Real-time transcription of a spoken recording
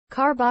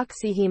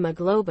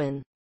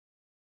Carboxyhemoglobin.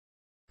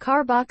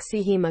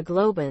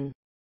 Carboxyhemoglobin.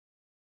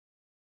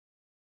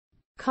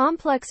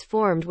 Complex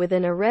formed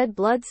within a red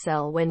blood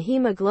cell when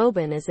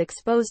hemoglobin is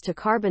exposed to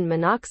carbon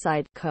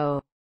monoxide,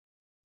 CO.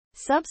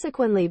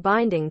 Subsequently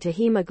binding to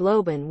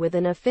hemoglobin with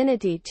an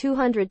affinity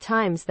 200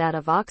 times that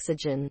of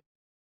oxygen.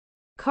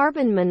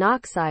 Carbon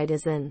monoxide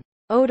is an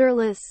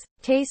odorless,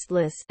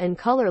 tasteless, and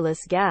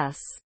colorless gas.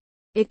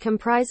 It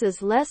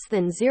comprises less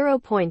than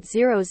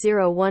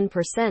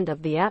 0.001%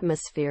 of the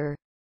atmosphere.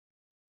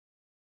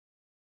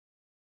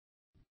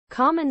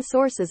 Common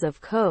sources of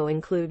CO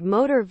include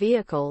motor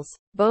vehicles,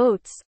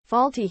 boats,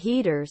 faulty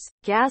heaters,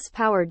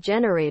 gas-powered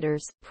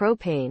generators,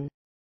 propane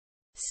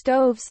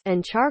stoves,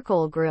 and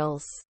charcoal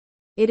grills.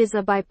 It is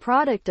a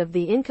byproduct of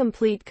the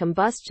incomplete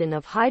combustion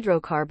of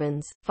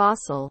hydrocarbons,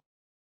 fossil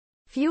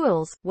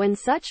fuels, when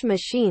such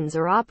machines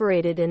are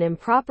operated in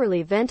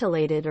improperly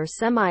ventilated or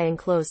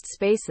semi-enclosed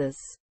spaces.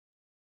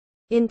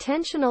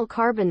 Intentional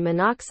carbon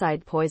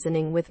monoxide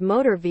poisoning with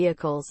motor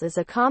vehicles is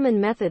a common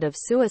method of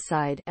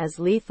suicide, as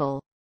lethal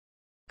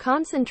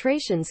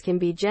concentrations can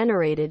be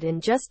generated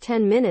in just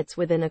 10 minutes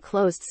within a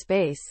closed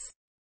space.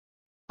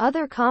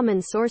 Other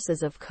common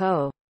sources of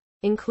CO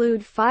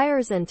include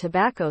fires and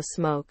tobacco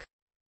smoke.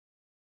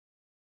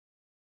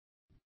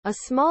 A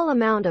small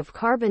amount of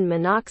carbon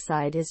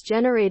monoxide is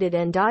generated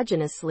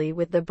endogenously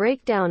with the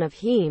breakdown of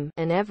heme,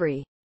 and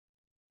every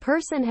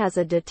person has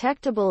a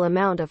detectable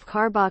amount of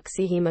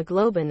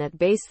carboxyhemoglobin at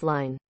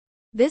baseline.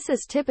 This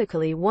is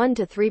typically 1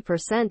 to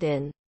 3%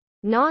 in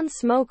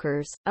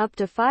non-smokers, up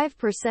to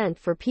 5%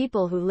 for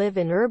people who live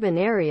in urban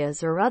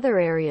areas or other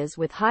areas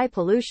with high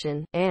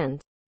pollution,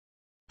 and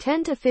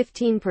 10 to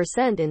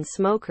 15% in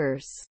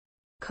smokers.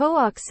 CO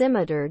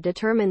oximeter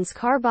determines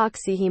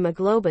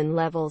carboxyhemoglobin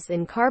levels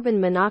in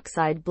carbon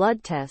monoxide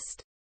blood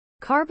test.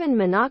 Carbon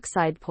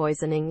monoxide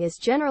poisoning is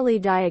generally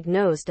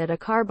diagnosed at a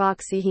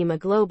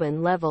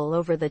carboxyhemoglobin level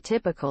over the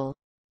typical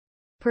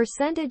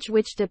percentage,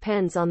 which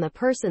depends on the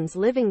person's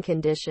living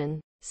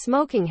condition,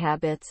 smoking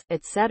habits,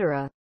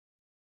 etc.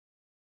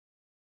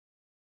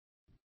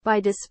 By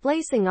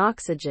displacing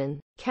oxygen,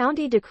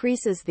 county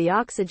decreases the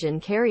oxygen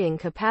carrying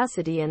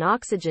capacity and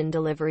oxygen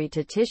delivery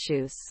to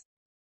tissues,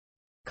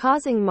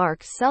 causing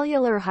marked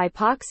cellular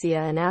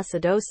hypoxia and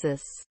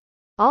acidosis.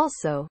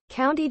 Also,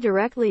 county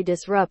directly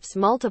disrupts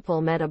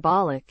multiple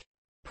metabolic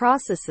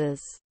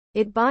processes.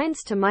 It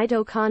binds to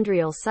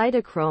mitochondrial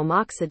cytochrome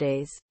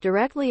oxidase,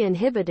 directly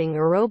inhibiting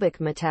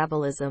aerobic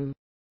metabolism.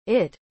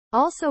 It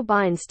also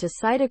binds to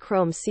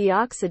cytochrome C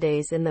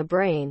oxidase in the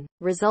brain,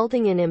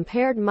 resulting in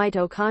impaired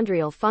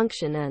mitochondrial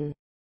function and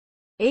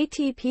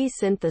ATP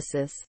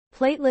synthesis,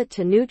 platelet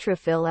to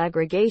neutrophil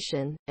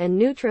aggregation, and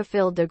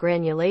neutrophil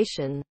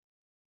degranulation.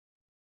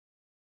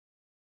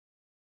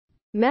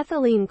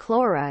 Methylene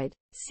chloride,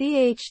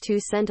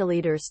 CH2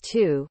 centiliters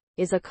 2,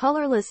 is a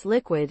colorless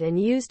liquid and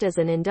used as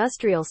an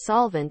industrial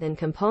solvent and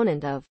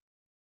component of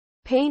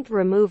paint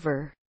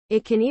remover.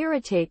 It can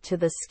irritate to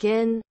the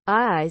skin,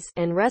 eyes,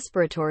 and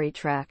respiratory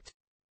tract.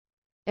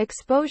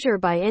 Exposure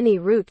by any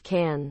route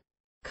can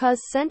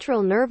cause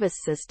central nervous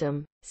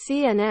system,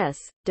 CNS,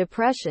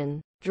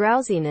 depression,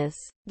 drowsiness,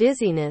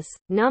 dizziness,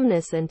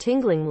 numbness and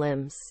tingling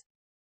limbs,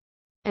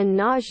 and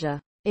nausea.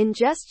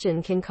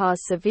 Ingestion can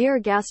cause severe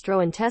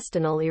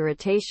gastrointestinal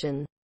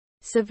irritation.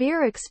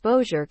 Severe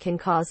exposure can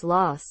cause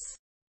loss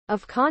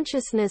of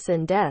consciousness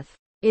and death.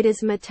 It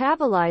is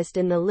metabolized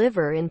in the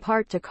liver in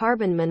part to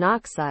carbon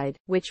monoxide,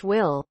 which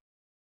will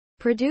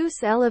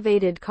produce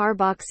elevated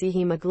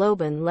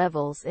carboxyhemoglobin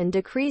levels and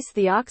decrease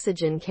the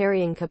oxygen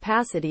carrying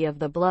capacity of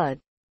the blood.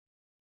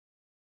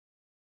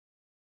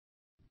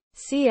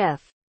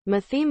 Cf.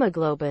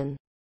 Methemoglobin.